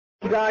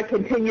God,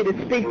 continue to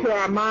speak to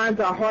our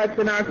minds, our hearts,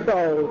 and our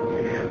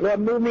souls.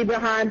 Lord, move me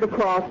behind the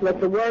cross. Let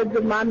the words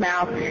of my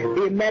mouth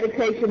be a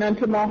meditation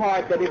unto my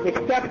heart that is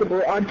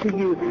acceptable unto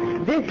you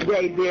this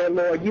day, dear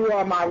Lord. You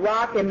are my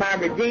rock and my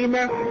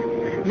redeemer.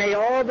 May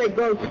all that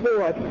goes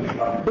forth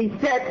be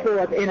set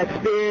forth in a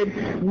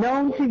spirit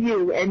known to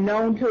you and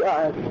known to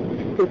us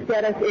to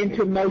set us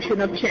into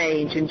motion of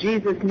change. In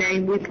Jesus'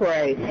 name we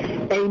pray.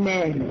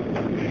 Amen.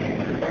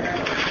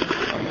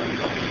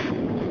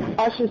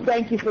 Ushers,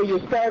 thank you for your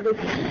service.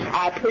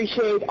 I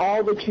appreciate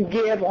all that you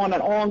give on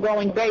an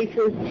ongoing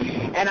basis,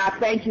 and I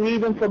thank you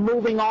even for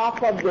moving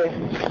off of the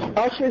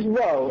usher's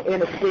row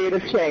in a spirit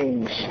of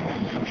change.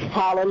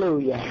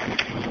 Hallelujah.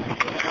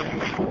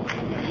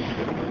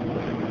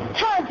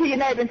 Turn to your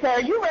neighbor and say,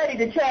 are you ready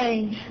to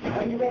change?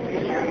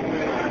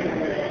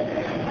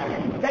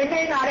 They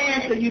may not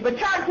answer you, but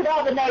turn to the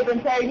other neighbor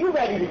and say, are you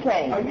ready to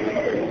change?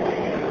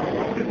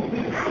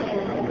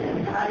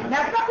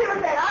 Now, some people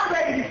say, I'm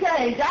ready to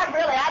change.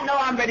 I know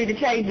I'm ready to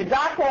change. The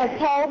doctor has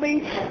told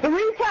me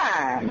 3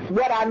 times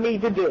what I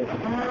need to do.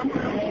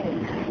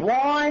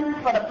 1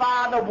 for the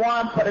Father,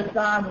 1 for the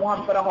Son,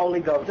 1 for the Holy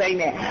Ghost.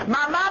 Amen.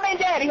 My mom and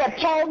daddy have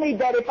told me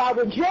that if I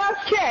would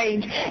just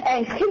change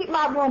and keep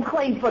my room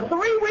clean for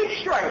 3 weeks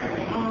straight,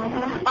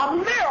 a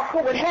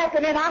miracle would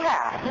happen in our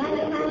house.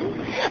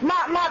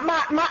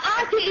 My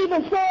auntie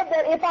even said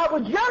that if I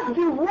would just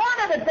do one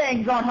of the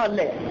things on her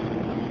list,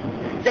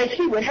 that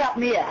she would help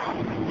me out.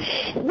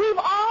 We've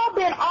all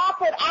been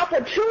offered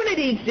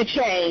opportunities to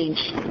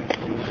change.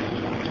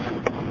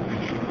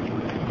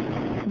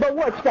 But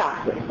what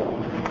stops us?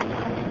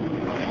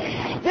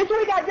 This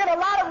week I did a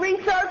lot of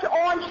research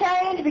on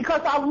change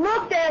because I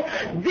looked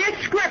at this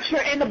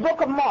scripture in the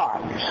book of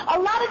Mark. A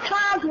lot of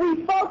times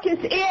we focus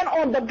in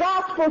on the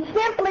gospel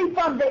simply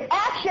from the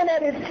action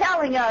that it's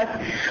telling us,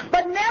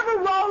 but never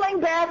rolling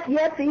back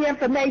yet the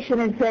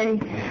information and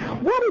saying,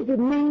 what does it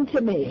mean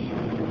to me?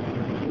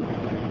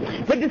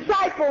 The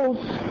disciples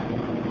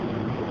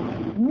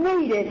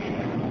needed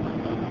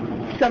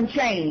some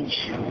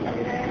change.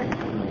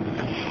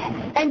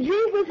 And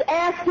Jesus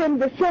asked them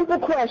the simple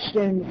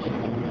questions,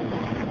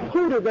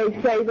 who do they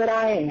say that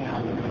I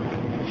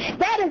am?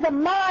 That is a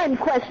mind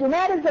question.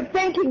 That is a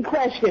thinking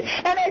question.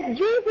 And as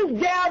Jesus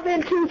delved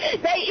into,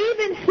 they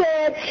even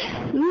said,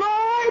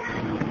 Lord,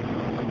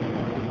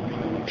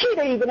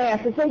 Peter even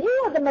answered, so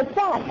you are the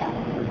Messiah.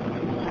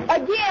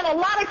 Again, a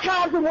lot of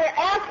times when we're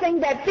asking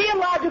that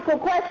theological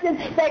question,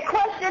 that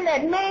question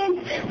that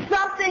means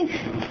something,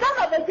 some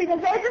of us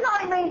even say, it just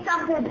only means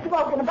something that's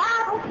spoken in the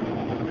Bible.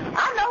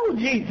 I know who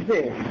Jesus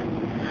is.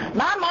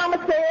 My mama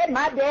said,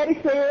 my daddy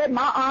said,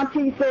 my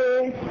auntie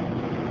said.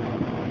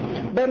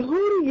 But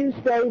who do you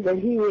say that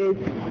he is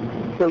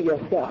for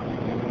yourself?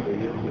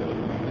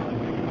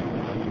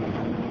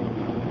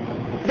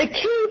 The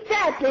key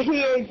factor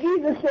here is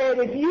Jesus said,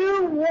 if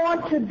you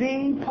want to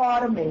be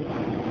part of me,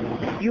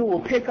 you will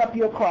pick up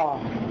your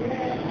cross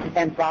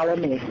and follow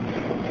me.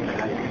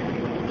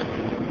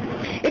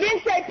 It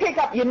didn't say pick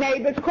up your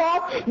neighbor's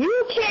cross.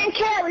 You can't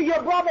carry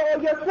your brother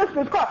or your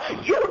sister's cross.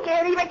 You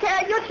can't even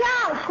carry your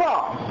child's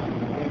cross.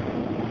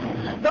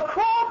 The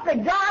cross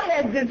that God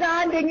has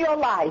designed in your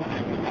life.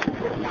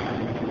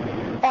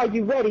 Are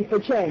you ready for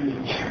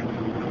change?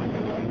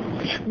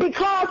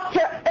 Because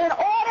in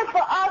order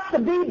for us to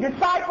be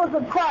disciples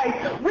of Christ,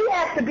 we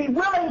have to be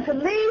willing to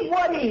leave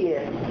what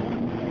is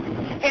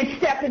and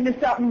step into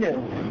something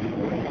new.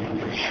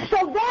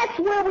 So that's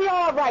where we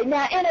are right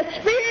now, in a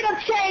spirit of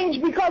change,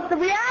 because the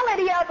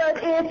reality of it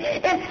is,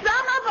 if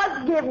some of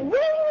us get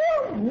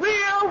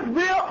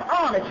real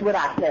honest with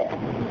ourselves,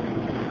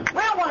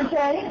 we don't want to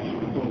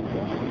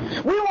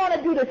change. We want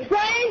to do the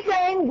same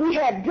thing we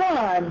have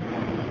done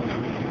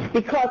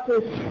because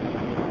it's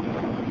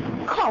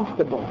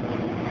comfortable.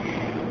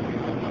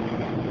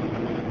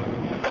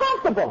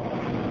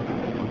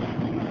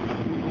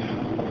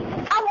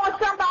 I want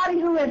somebody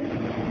who is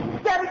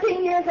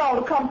 17 years old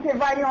to come sit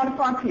right here on the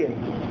front pew.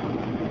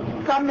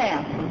 Come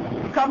now.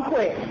 Come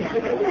quick. 17.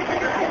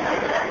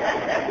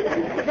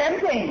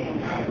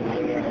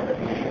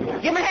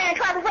 Give me a hand,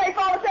 clap and praise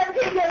for all the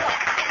 17 years old.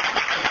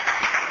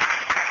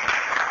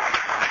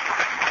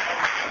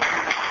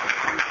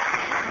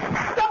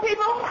 Some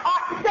people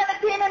are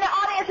 17 in the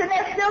audience and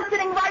they're still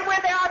sitting right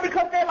where they are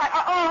because they're like,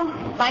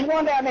 I ain't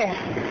going down there.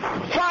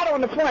 Right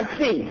on the front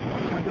seat.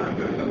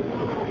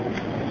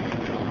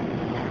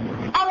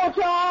 I want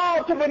you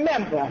all to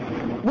remember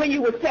when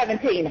you were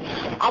 17.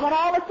 I want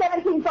all the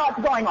 17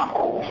 thoughts going on.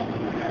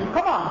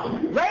 Come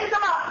on, raise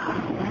them up.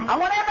 I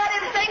want everybody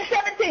to think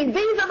 17.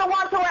 These are the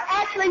ones who are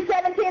actually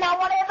 17. I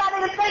want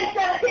everybody to think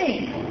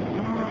 17.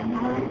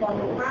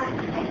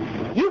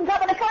 You can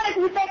come in the front if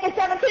you think it's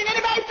 17.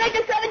 Anybody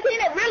thinking 17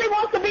 that really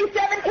wants to be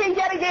 17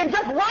 yet again,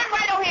 just run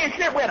right over here and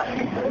sit with them.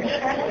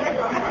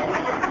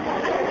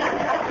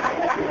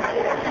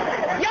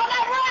 Y'all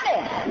not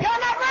running. Y'all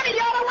not running.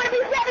 Y'all don't want to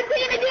be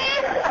 17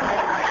 again?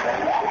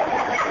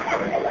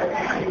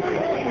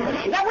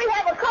 Now we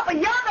have a couple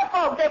younger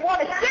folks that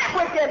want to sit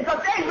with them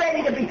because they're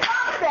ready to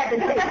become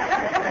 17.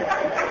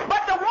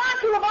 But the ones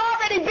who have already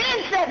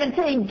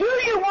Do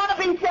you want to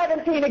be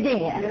 17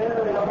 again?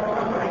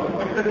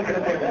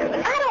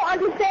 I don't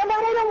understand why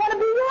they don't want to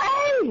be your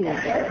age.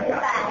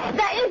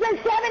 That isn't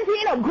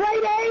 17 a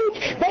great age?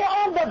 They're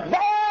on the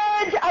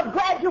verge of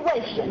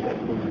graduation.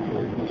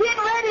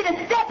 Getting ready to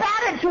step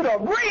out into the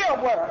real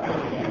world.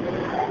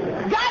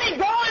 Got it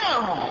going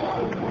on.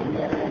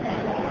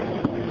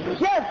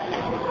 Just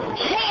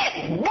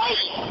can't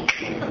wait.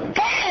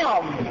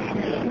 Damn.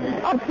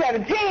 I'm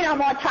 17.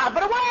 I'm on top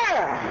of the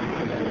world.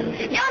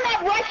 Y'all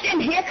not rushing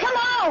here. Come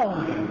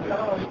on.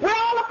 We're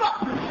all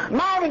up.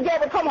 Mom and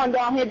Deborah, come on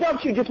down here.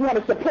 Don't you just want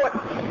to support?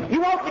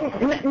 You want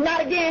to?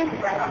 Not again?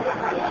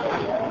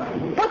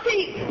 But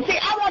see,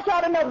 I want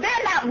y'all to know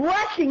they're not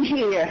rushing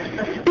here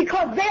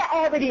because they're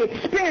already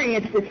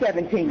experienced at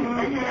 17.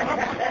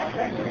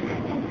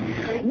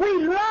 We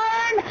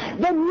learn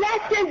the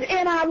lessons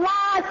in our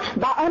lives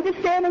by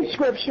understanding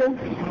Scripture,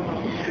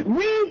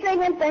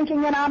 reasoning and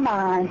thinking in our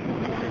mind,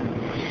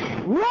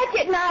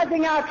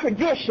 recognizing our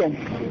tradition,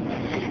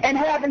 and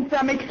having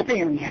some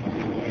experience.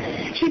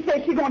 She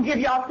said she's going to give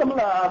y'all some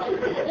love,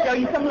 show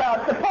you some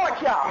love,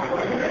 support y'all.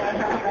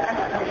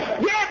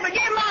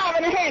 Give Mom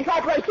in the hand,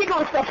 because she's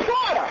going to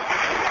support her.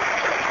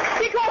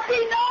 Because she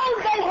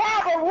knows they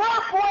have a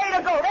rough way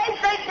to go. They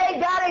think they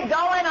got it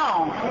going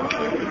on.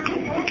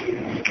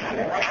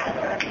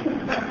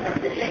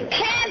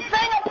 Can't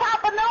sing or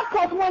pop enough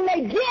because when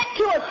they get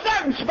to a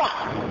certain spot.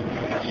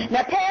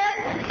 Now,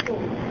 parents,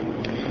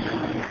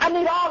 I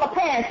need all the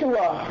parents who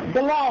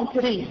belong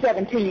to these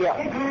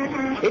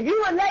 17-year-olds. If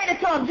you related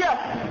to them,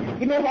 just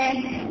give me a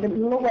hand, a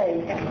little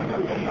wave.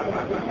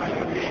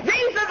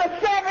 These are the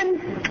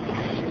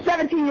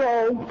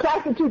 17-year-olds,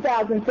 class of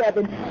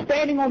 2007,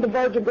 standing on the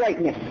verge of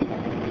greatness.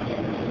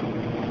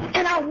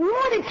 And I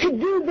wanted to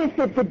do this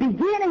at the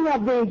beginning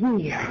of their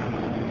year.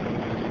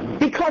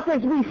 Because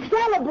as we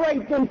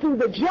celebrate them through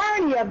the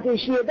journey of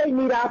this year, they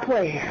need our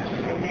prayers.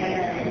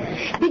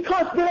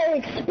 Because their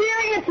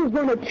experience is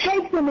going to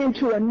take them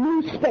into a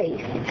new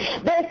space.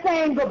 They're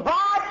saying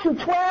goodbye to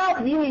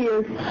 12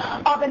 years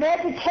of an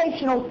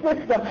educational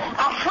system, a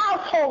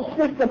household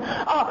system,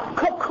 a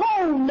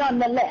cocoon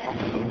nonetheless.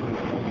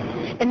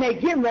 And they're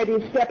getting ready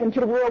to step into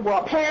the real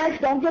world. Parents,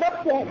 don't get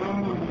upset.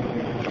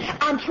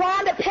 I'm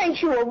trying to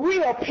paint you a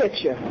real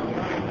picture.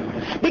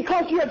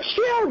 Because your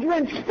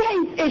children's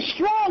faith is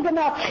strong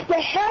enough to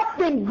help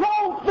them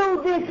go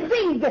through this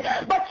season.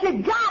 But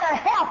you got to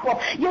help them.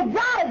 You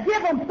got to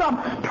give them some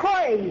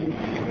praise.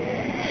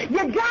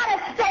 You got to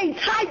stay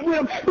tight with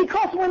them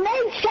because when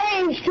they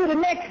change to the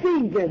next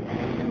season,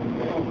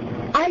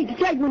 I hate to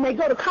tell you, when they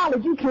go to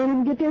college, you can't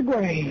even get their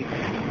grades.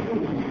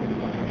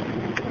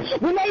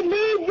 When they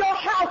leave your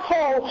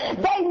household,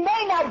 they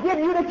may not give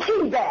you the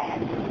key back.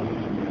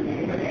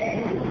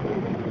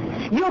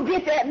 You'll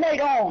get that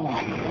later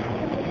on.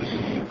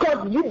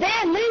 Because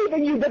they're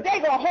leaving you, but they're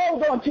going to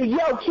hold on to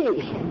your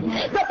key.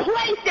 The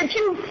place that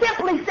you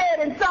simply said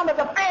in some of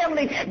the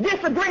family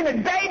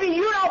disagreements, baby,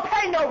 you don't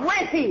pay no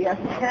rent here.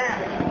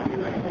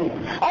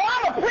 Oh,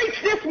 I'm going to preach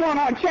this one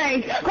on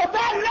change because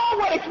I know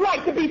what it's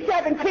like to be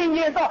 17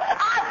 years old.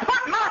 I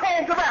put my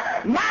hands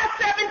around my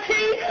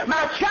 17,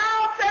 my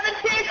child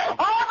 17,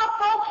 all the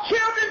folks'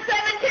 children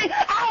 17.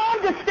 I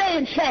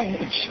understand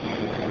change.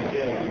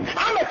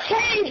 I'm a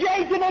change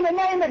agent in the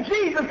name of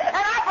Jesus, and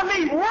I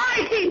believe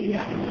right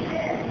here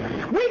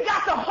we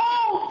got to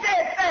hold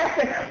steadfast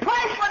and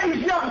pray for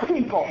these young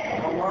people.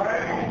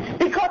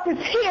 Because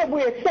it's here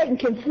where Satan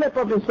can slip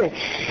up and say,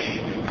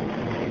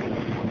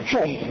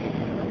 hey,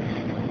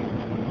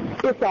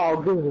 it's all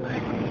good.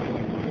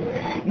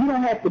 You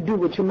don't have to do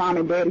what your mom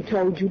and daddy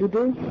told you to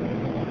do.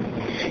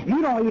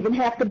 You don't even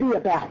have to be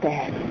about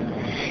that.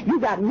 You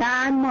got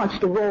 9 months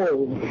to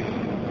roll.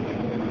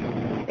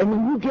 And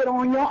when you get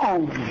on your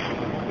own,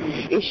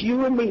 it's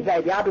you and me,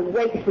 baby. I've been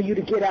waiting for you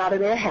to get out of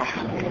their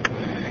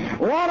house.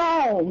 Run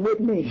on with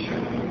me.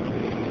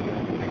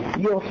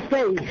 Your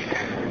faith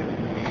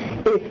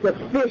is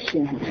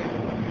sufficient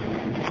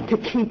to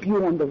keep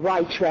you on the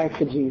right track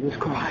for Jesus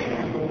Christ.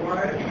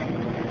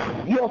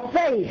 Your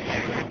faith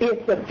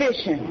is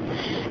sufficient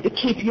to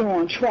keep you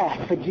on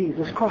track for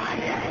Jesus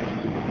Christ.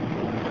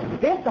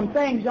 There's some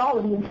things y'all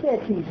have even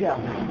said to each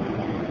other.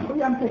 I'm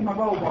going to take my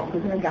robe off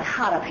because it ain't got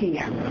hot up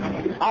here.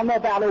 I don't know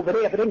about over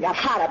there, but it ain't got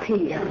hot up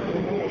here.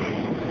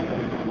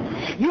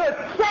 You're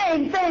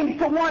saying things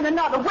to one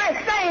another.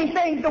 We're saying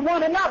things to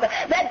one another.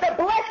 That the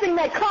blessing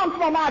that comes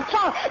from our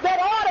tongue, that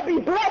ought to be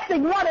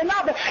blessing one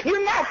another.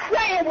 You're not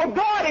saying what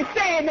God is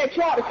saying that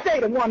you ought to say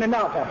to one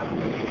another.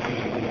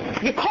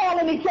 You're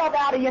calling each other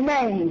out of your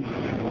name.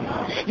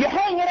 You're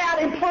hanging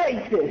out in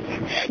places.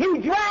 You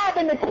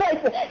driving to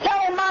places,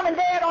 telling mom and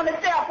dad on the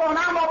cell phone,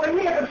 I'm over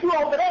here, but you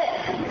over there.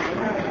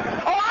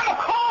 Oh, I'm going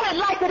to call it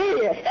like it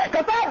is,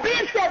 because I've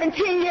been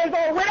 17 years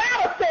old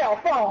without a cell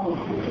phone.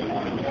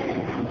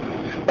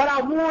 But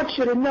I want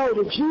you to know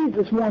that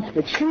Jesus wants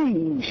to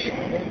change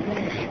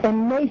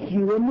and make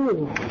you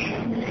anew.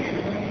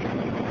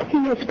 He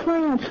has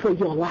plans for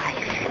your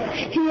life.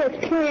 He has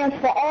plans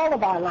for all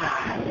of our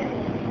lives.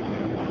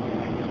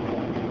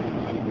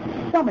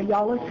 Some of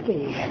y'all are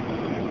scared.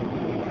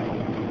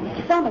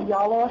 Some of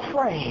y'all are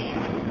afraid.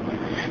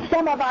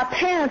 Some of our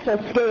parents are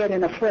scared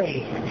and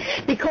afraid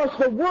because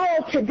the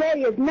world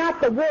today is not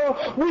the world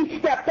we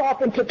stepped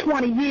off into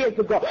 20 years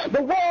ago.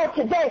 The world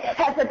today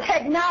has a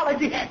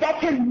technology that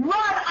can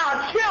run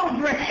our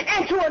children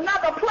into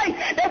another place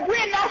that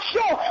we're not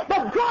sure,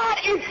 but God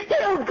is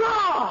still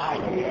God.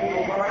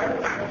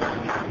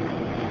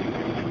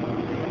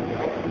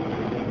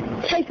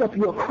 Take up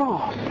your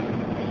cross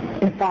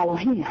and follow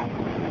him.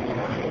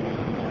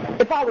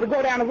 If I were to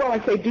go down the road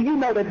and say, do you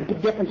know the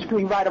difference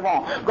between right or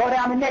wrong? Go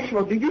down the next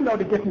road, do you know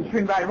the difference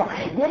between right and wrong?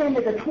 Get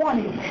into the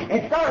 20s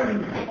and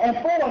 30s and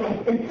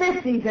 40s and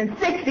 50s and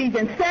 60s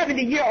and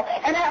 70-year-olds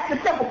and ask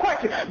the simple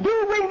question,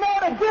 do we know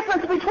the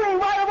difference between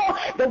right and wrong?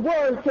 The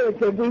word says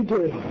that we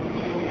do.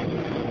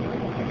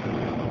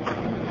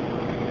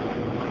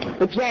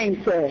 But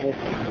James says,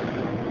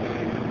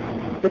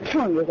 the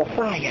tongue is a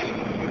fire.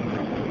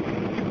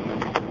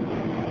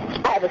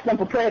 I have a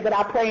simple prayer that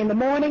I pray in the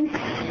morning,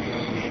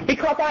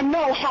 because I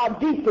know how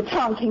deep the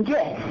tongue can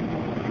get.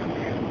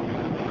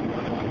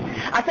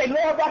 I say,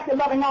 Lord, wrap your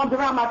loving arms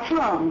around my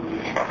tongue.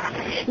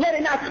 Let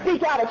it not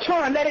speak out of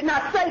turn. Let it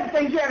not say the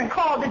things you haven't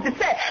called it to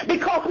say,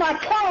 because my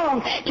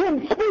tongue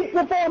can speak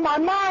before my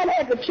mind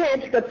has a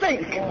chance to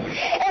think.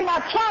 And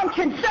my tongue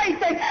can say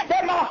things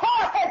that my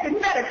heart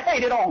hasn't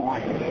meditated on.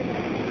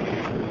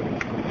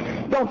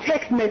 Don't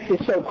text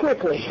message so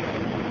quickly.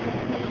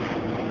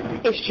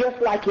 It's just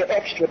like your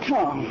extra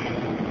tongue.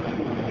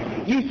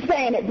 You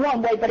saying it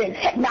one way, but in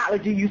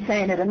technology you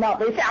saying it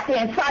another. It's out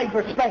there in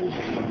cyberspace.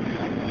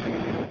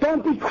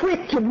 Don't be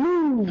quick to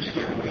move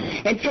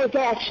and take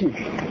action.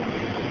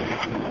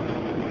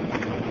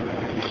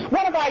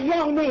 One of our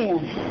young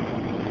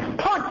men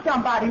punched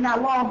somebody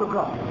not long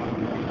ago.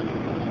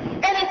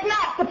 And it's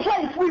not the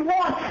place we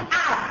want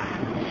our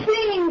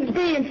scenes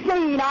being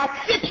seen, our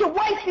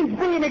situations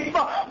being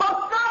exposed.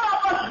 But some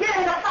of us get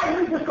in a fight,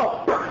 we just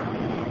go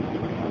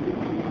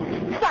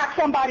sock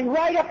somebody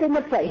right up in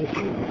the face.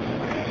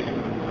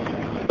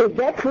 Is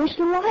that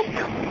Christian life?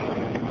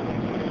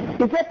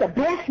 Is that the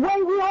best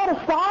way we ought to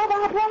solve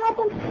our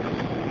problems?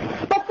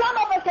 But some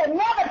of us have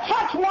never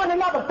touched one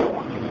another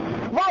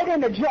right in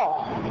the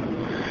jaw.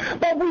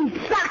 But we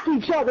sock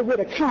each other with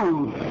a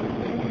tongue.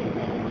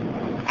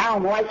 I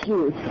don't like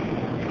you.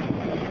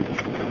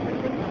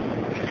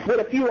 With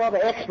a few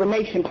other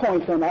exclamation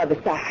points on the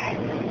other side.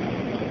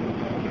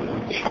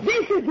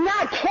 This is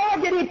not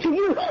targeted to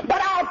you,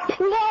 but I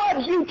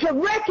applaud you to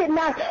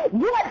recognize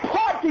what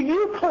part do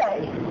you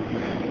play.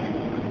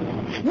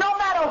 No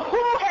matter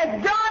who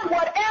has done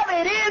whatever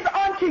it is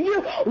unto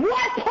you,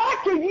 what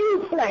part do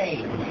you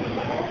play?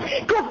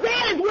 Because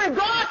that is where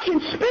God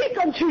can speak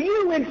unto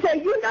you and say,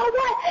 you know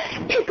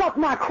what? Pick up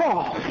my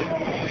cross.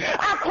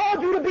 I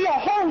called you to be a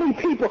holy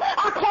people.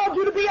 I called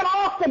you to be an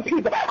awesome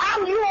people.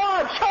 You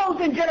are a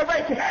chosen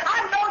generation.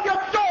 I know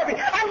your story.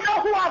 I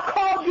know who I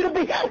called you to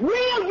be.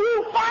 Will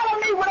you follow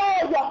me with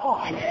all your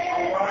heart?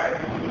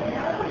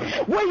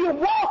 Will you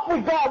walk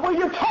with God? Will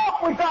you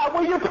talk with God?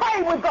 Will you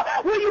pray with God?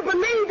 Will you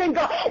believe in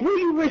God? Will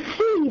you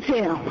receive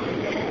him?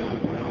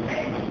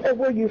 Or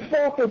will you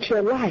forfeit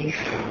your life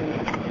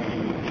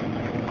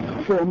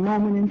for a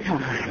moment in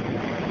time?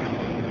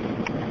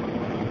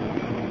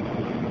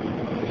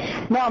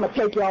 Now I'm going to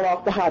take y'all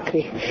off the hot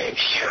seat.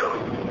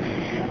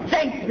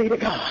 Thanks be to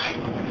God.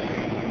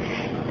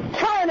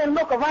 Turn and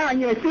look around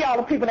you and see all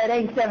the people that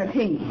ain't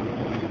 17.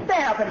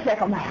 Stand up and check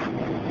them out.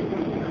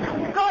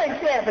 Go ahead and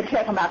stand up and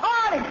check them out. Go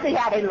on and see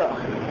how they look.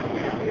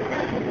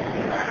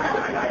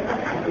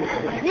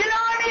 You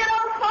know any of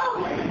those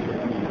folks?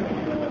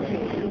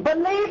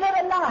 Believe it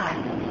or not,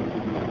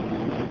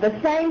 the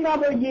same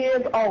number of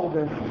years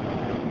older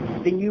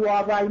than you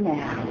are right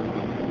now,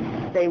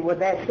 they were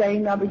that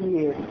same number of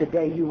years the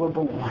day you were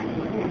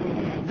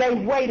born. They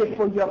waited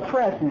for your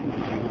presence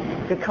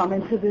to come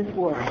into this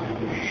world.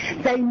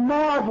 They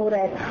marveled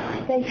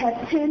at, they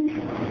had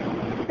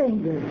 10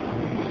 fingers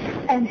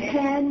and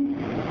 10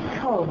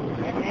 toes.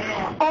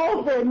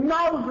 Oh, their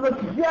nose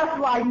looks just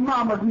like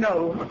Mama's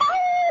nose.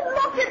 Oh,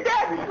 look at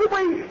that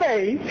sweet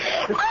face.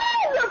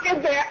 Oh, look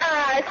at their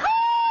eyes.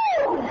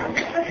 Oh,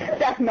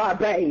 that's my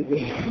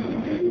baby.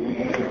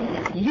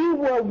 You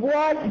were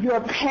what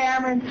your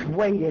parents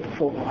waited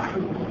for.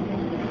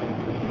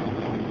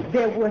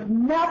 There was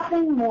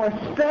nothing more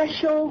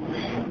special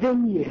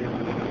than you.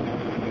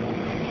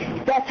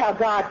 That's how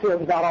God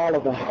feels about all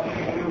of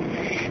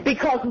us.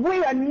 Because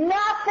we are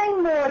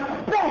nothing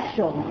more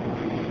special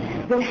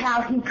than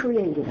how he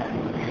created us.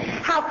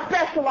 How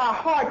special our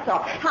hearts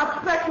are.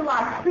 How special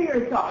our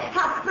spirits are.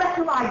 How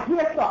special our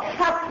gifts are.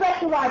 How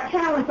special our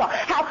talents are.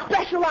 How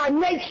special our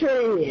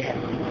nature is.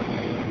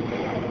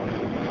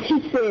 He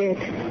said,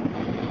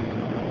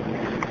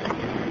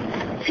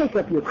 take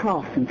up your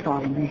cross and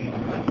follow me.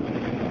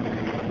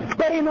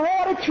 But in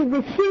order to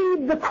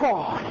receive the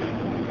cross,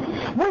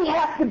 we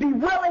have to be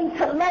willing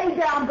to lay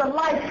down the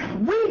life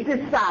we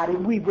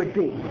decided we would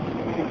be.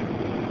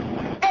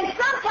 And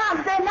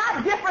sometimes they're not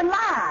out different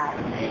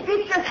lives.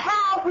 It's just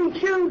how we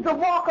choose to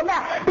walk them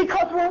out.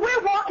 Because when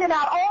we're walking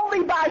out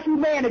only by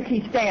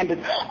humanity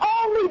standards,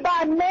 only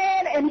by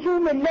man and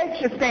human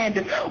nature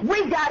standards,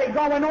 we got it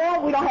going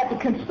on. We don't have to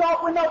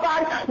consult with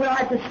nobody. We don't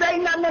have to say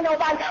nothing to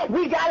nobody.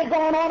 We got it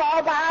going on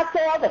all by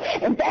ourselves,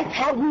 and that's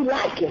how we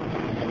like it.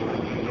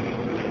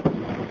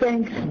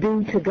 Thanks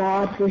be to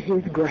God for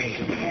his grace.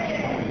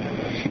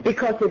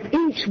 Because if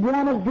each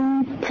one of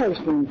these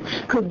persons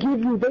could give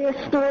you their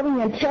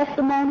story and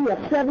testimony of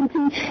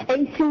 17,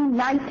 18,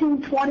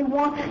 19,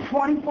 21,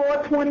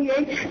 24,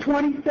 28,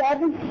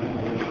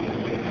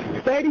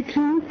 27,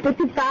 32,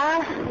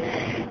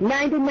 55,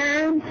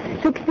 99,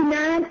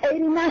 69,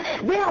 89,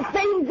 there are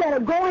things that are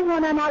going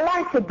on in our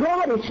life that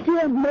God is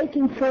still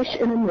making fresh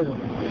and anew.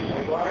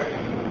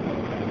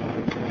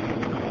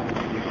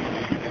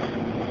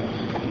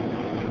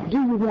 Do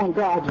you want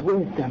God's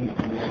wisdom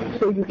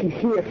so you can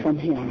hear from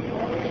him?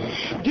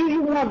 Do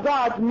you want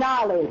God's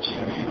knowledge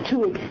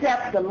to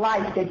accept the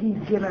life that he's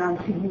given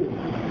unto you?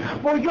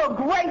 For your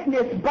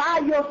greatness by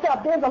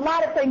yourself, there's a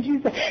lot of things you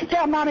say.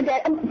 Tell mom and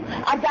dad,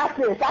 I got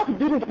this. I can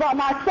do this by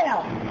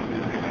myself.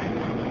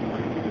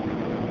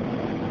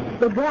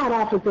 But God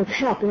offers us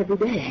help every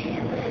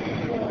day.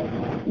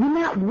 You're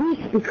not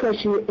weak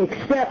because you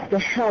accept the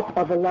help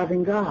of a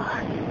loving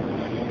God.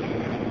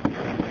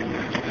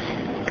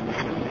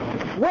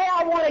 Where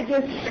I want to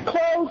just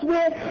close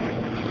with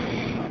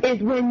is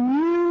when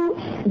you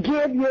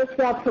give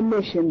yourself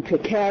permission to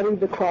carry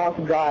the cross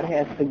God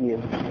has for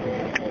you.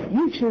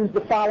 You choose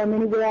to follow him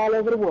anywhere all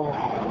over the world.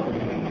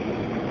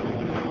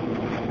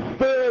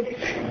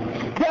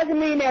 Doesn't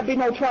mean there'll be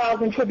no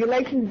trials and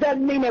tribulations.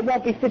 Doesn't mean there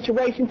won't be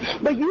situations.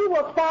 But you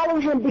will follow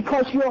him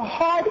because your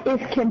heart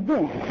is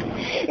convinced.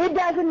 It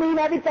doesn't mean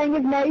everything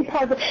is made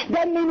perfect.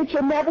 Doesn't mean that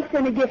you'll never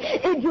sin again.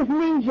 It just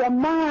means your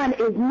mind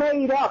is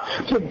made up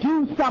to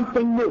do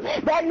something new.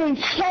 That means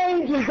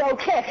change is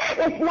okay.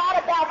 It's not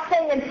about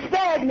staying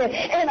stagnant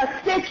in a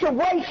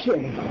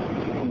situation.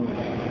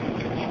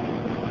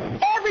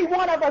 Every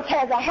one of us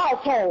has a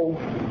household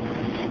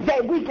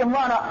that we can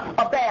run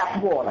a bath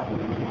water.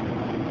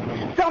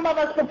 Some of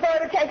us prefer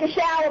to take a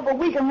shower, but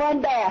we can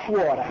run bath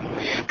water.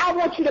 I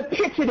want you to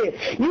picture this.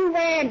 You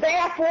ran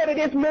bath water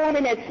this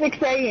morning at 6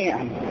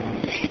 a.m.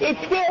 It's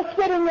still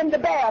sitting in the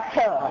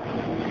bathtub,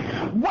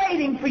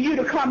 waiting for you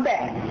to come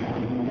back.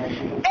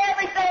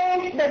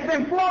 Everything that's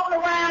been floating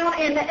around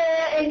in the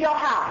air in your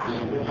house,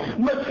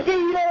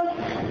 mosquitoes,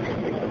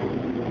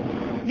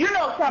 you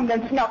know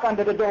something snuck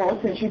under the door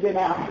since you've been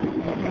out.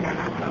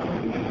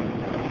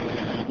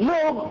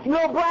 Little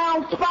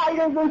brown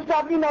spiders and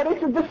stuff. You know,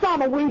 this is the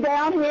summer. We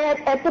down here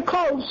at the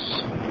coast.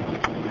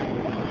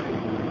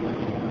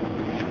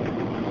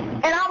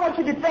 And I want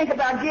you to think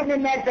about getting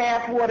in that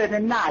bath water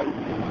tonight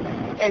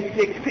at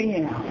 6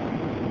 p.m.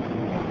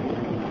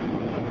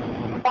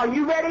 Are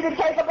you ready to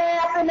take a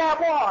bath in that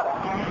water?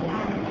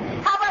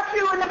 How about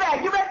you in the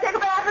back? You ready to take a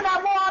bath in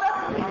that water?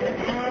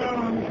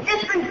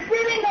 It's been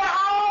sitting there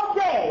all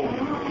day,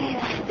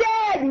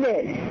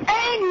 stagnant,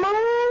 ain't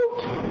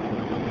moved.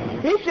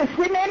 It's just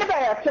sitting in the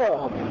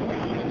bathtub.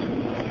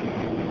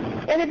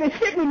 And if it's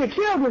sitting in the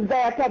children's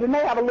bathtub, it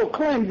may have a little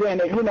cleanser in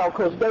it, you know,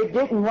 because they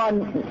didn't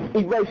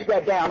erase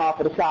that down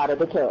off of the side of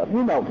the tub,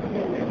 you know.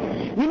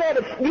 You know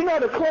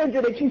the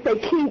cleanser that you say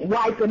keep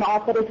wiping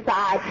off of the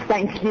side.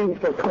 Thank you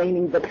for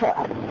cleaning the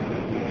tub.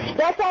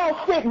 That's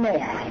all sitting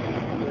there.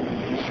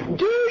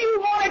 Do you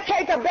want to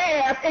take a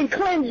bath and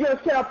cleanse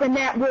yourself in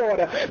that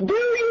water? Do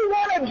you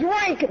want to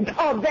drink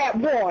of that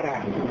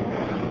water?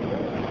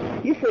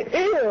 You say,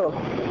 ew.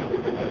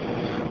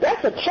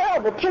 That's a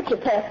terrible picture,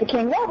 Pastor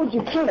King. Why would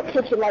you paint a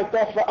picture like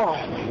that for us?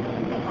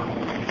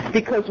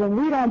 Because when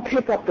we don't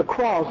pick up the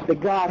cross that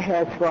God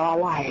has for our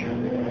life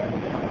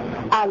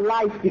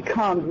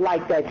becomes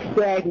like that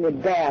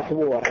stagnant bath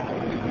water,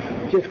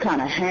 just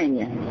kind of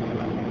hanging.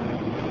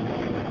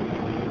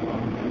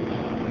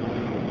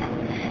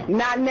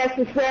 Not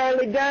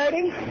necessarily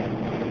dirty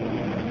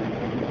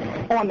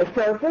on the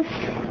surface.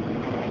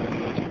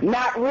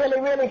 Not really,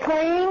 really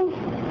clean.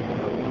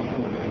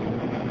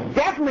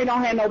 Definitely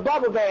don't have no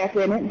bubble bath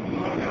in it.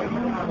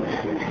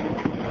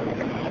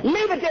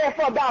 Leave it there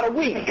for about a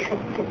week.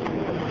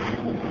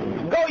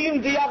 Go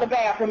use the other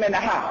bathroom in the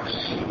house.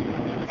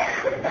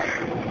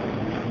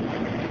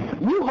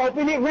 You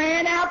hoping it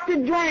ran out the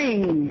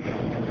drain.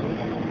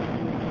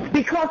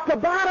 Because the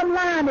bottom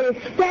line is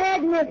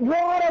stagnant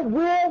water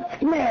will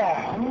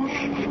smell.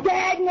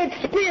 Stagnant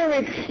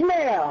spirits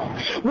smell.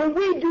 When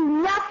we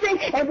do nothing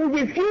and we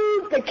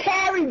refuse to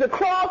carry the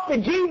cross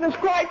that Jesus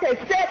Christ has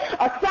set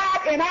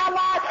aside in our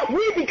lives,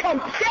 we become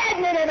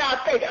stagnant in our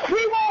faith.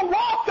 We won't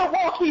walk the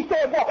walk he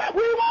said walk.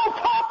 We won't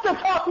talk the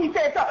talk he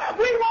said talk.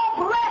 We won't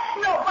bless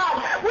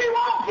nobody. We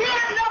won't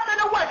give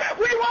nothing away.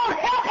 We won't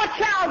help a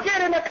child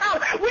get into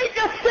college. We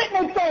just sitting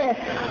and saying,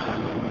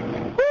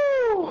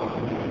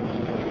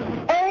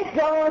 ain't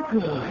God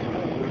good?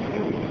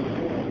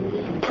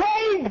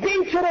 Praise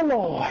be to the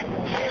Lord.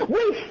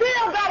 We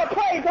still got to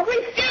praise him.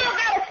 We still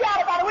got to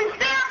shout about it. We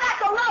still got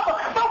to love him.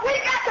 But we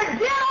got to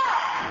get up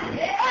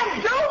and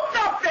do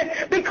something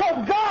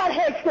because God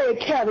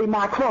carry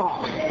my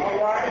cross.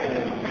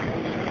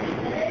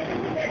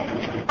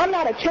 I'm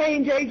not a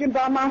change agent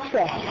by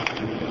myself.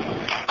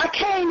 I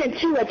came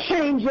into a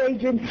change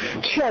agent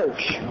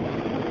church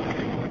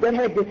that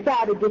had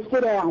decided to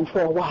sit down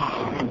for a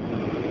while.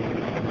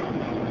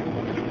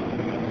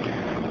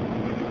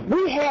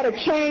 We had a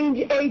change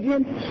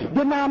agent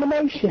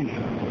denomination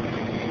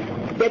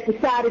that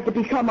decided to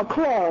become a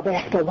club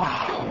after a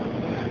while.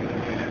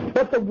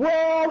 But the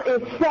world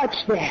is such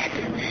that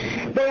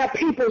there are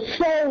people's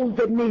souls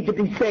that need to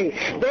be saved.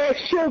 There are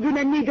children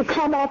that need to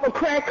come off of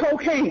crack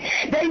cocaine.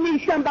 They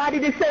need somebody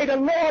to say, the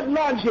Lord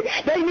loves you.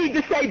 They need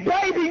to say,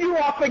 baby, you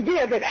are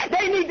forgiven.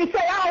 They need to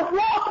say, I'll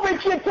walk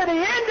with you to the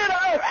end of the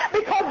earth,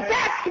 because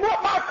that's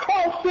what my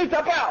cross is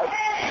about.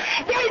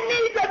 They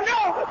need to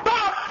know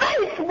by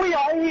faith we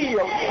are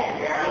healed.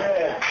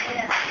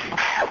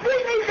 We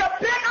need to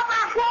pick up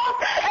our cross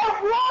and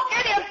walk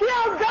in it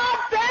until God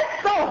says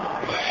so.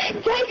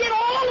 Take it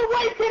all the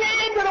way to the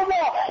end of the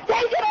wall.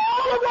 Take it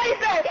all the way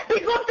back,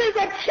 because there's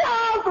a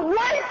child's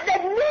life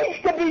that needs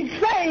to be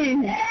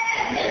saved.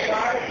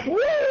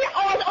 We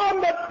are on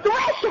the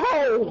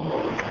threshold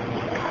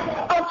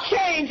of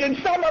change, and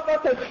some of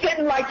us are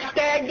sitting like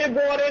stagnant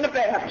water in a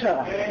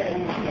bathtub.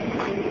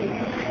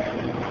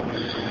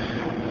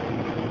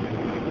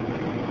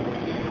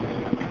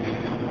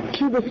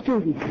 To the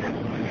students,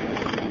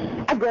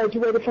 I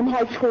graduated from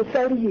high school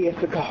 30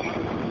 years ago.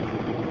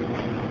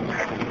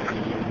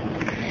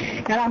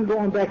 And I'm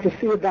going back to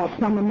see about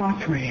some of my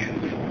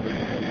friends,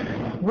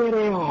 where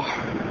they are,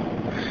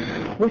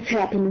 what's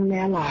happened in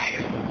their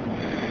life.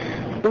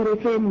 But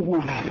if any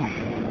one of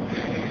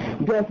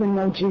them doesn't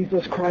know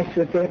Jesus Christ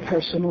as their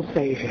personal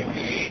Savior,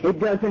 it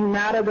doesn't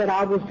matter that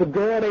I was the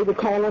girl they would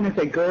call on and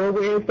say, girl,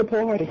 where's the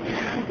party?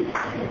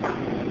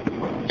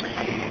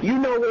 You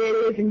know where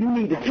it is, and you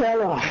need to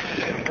tell us.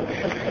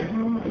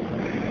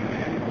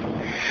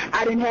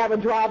 I didn't have a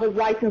driver's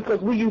license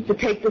because we used to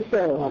take the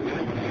sub.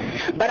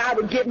 But I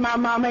would get my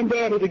mama and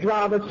daddy to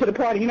drive us to the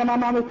party. You know, my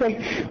mama would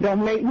say,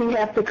 don't make me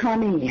have to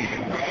come in,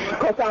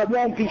 because I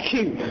won't be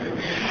cute.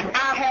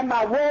 I have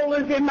my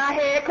rollers in my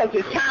head because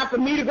it's time for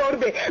me to go to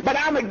bed. But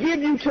I'm going to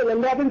give you till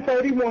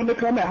 11:31 to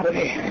come out of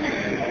there.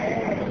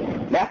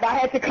 Now, if I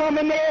had to come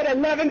in there at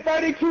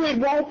 11:32, it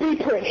won't be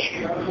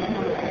pretty.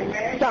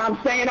 So I'm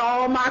saying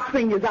all my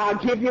seniors, I'll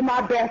give you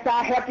my best.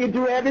 I'll help you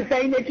do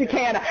everything that you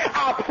can.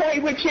 I'll pray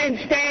with you and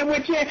stand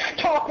with you and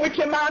talk with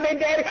your mom and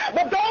daddy.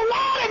 But don't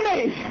lie to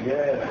me.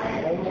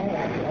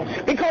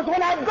 Yeah. Because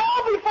when I go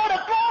before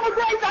the throne of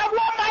grace, I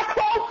want my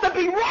cross to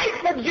be right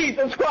for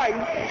Jesus Christ.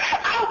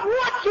 I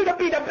want you to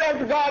be the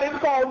best God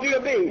has called you to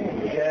be.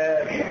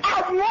 Yeah.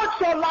 I want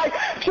your life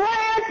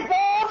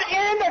transformed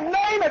in the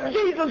name of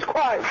Jesus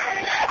Christ.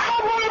 I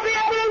want to be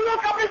able to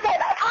look up and say,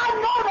 I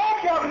know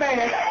that young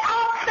man.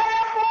 I'll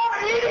stand for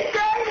him any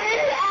day,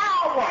 any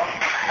hour.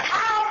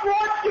 I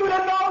want you to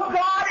know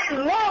God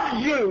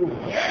loves you.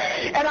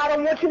 And I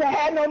don't want you to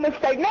have no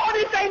mistake. No,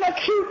 this ain't a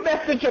cute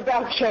message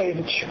about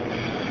change.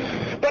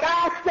 But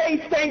I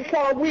say, St.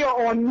 Paul, we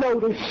are on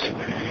notice.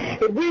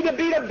 If we to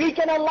be the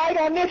beacon of light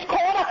on this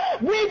corner,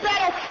 we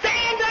better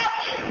stand up,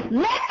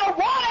 let the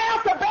water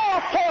out the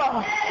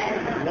bathtub,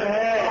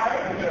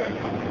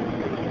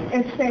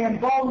 and stand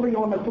boldly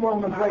on the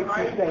throne of grace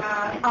and say,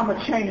 I'm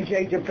a change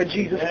agent for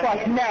Jesus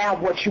Christ. Now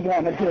what you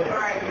want to do?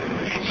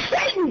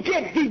 Satan,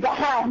 get thee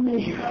behind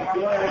me. You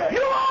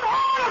want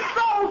all the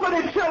souls of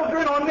the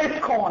children on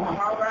this corner.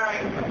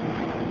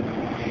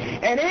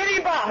 And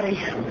anybody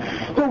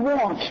who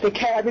wants to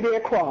carry their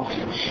cross,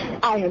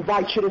 I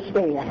invite you to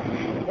stand.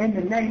 In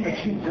the name of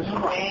Jesus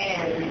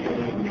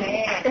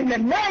Christ. In the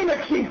name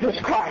of Jesus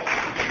Christ.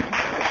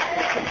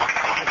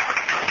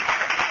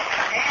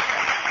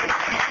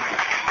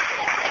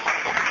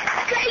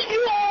 Say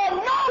you all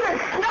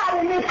notice, not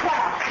in this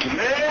house.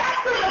 Not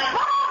through the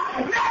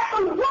tongue, not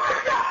through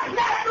worship,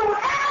 not through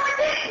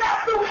arrogance, not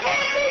through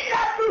envy,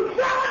 not through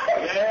jealousy.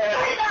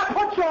 Say not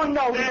put you on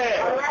notice.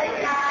 All right,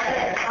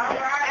 guys.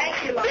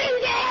 Be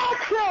our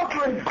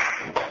children.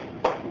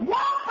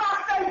 Walk by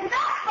faith,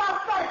 not by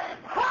sight.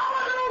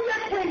 Hallelujah,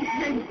 King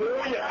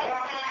Jesus.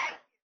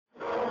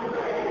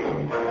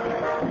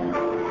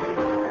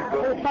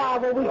 Oh,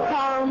 Father, we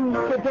come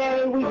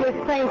today. We just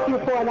thank you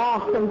for an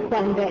awesome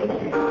Sunday.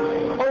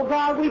 Oh,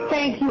 God, we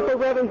thank you for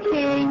Reverend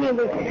King and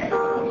the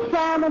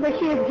sermon that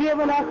she has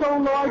given us, oh,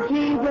 Lord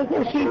Jesus,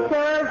 as she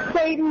served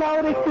Satan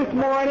notice this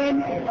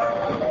morning.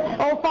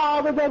 Oh,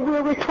 Father, that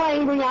we're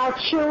reclaiming our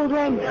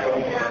children.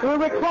 We're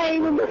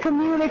reclaiming the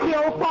community.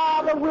 Oh,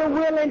 Father, we're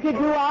willing to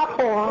do our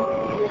part.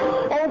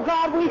 Oh,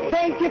 God, we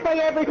thank you for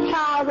every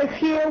child that's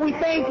here. We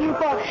thank you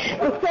for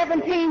the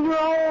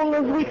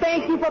 17-year-olds. We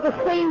thank you for the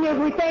seniors.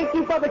 We thank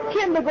you for the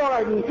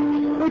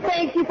kindergarten. We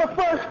thank you for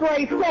first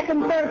grade,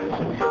 second,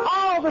 third,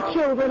 all the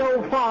children,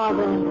 oh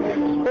Father.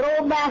 But,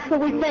 oh Master,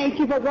 we thank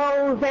you for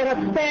those that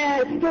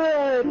have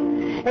stood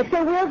and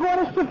said, we're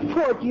going to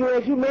support you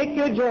as you make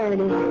your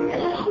journey.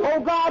 Oh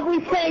God, we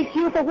thank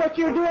you for what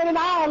you're doing in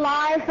our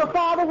lives. So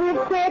Father, we've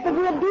said that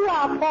we'll do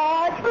our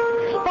part.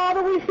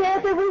 Father, we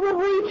said that we will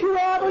reach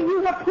whoever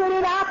you have put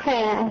in our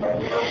path.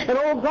 And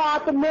oh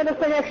God, the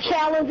minister has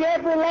challenged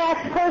every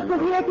last person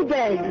here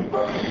today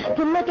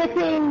to look at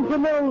things a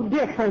little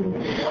different.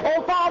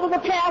 Oh Father, the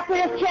pastor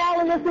has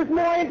challenged us this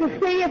morning to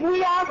see if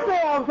we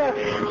ourselves are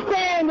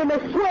standing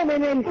and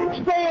swimming in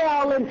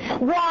stale and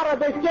water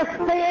that's just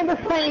staying the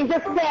same,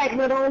 just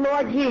stagnant, oh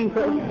Lord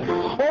Jesus.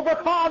 Oh,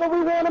 but Father,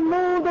 we want to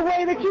move the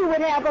way that you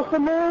would have us to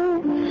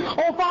move.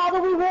 Oh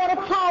Father, we want to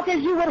talk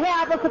as you would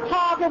have us to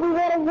talk, and we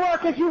want to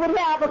work as you would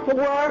have us to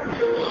work.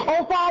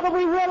 Oh Father,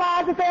 we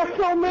realize that there are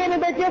so many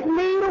that just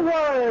need a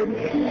word.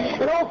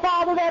 And oh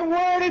Father, that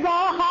word is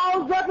all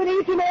housed up in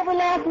each and every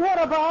last one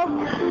of us.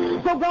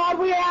 So God,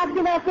 we're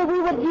asking us that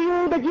we would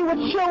do, that you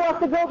would show us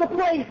to go to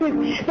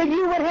places that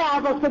you would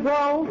have us to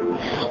go.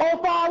 Oh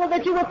Father,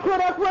 that you would put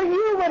us where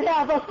you would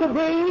have us to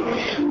be,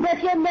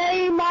 that your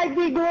name might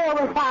be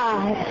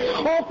glorified.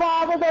 Oh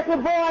Father, that the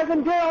boys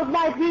and girls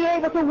might be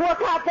able to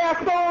work out their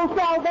soul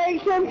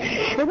salvation.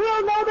 And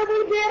we'll know that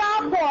we did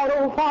our part,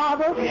 oh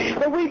Father,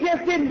 that we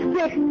just didn't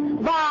sit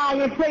by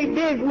and say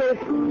business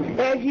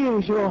as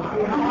usual.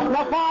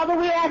 Now Father,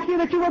 we ask you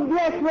that you would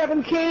bless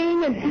Reverend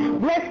King and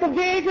bless the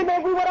vision,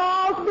 that we would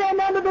all stand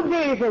under the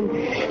vision.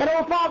 And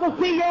oh Father,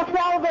 see your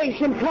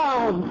salvation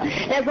come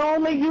as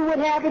only you would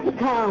have it to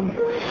come.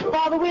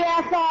 Father, we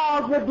ask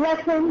all the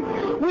blessing.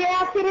 We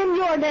ask it in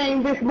your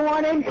name this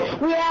morning.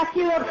 We ask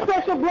you a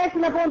special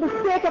blessing upon the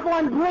sick,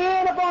 upon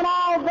Glenn, upon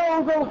all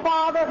those, oh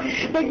Father,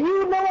 that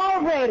you know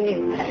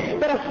already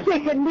that are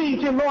sick and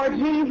need you, Lord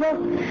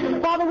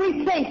Jesus. Father,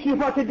 we thank you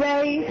for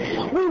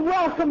today. We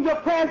welcome your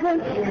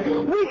presence.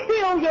 We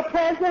feel your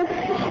presence.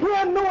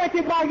 We're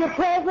anointed by your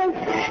presence.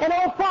 And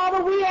oh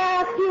Father, we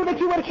ask you that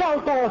you would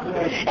help us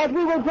as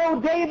we will go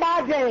day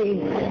by day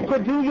to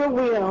do your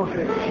will.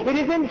 It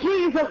is in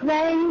Jesus'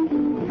 name.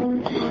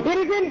 It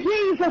is in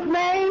Jesus'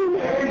 name.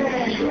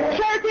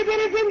 Church, if it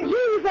is in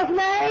Jesus'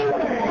 name,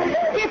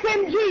 it's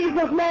in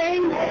Jesus'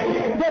 name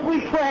that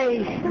we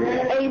pray.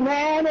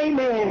 Amen,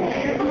 amen.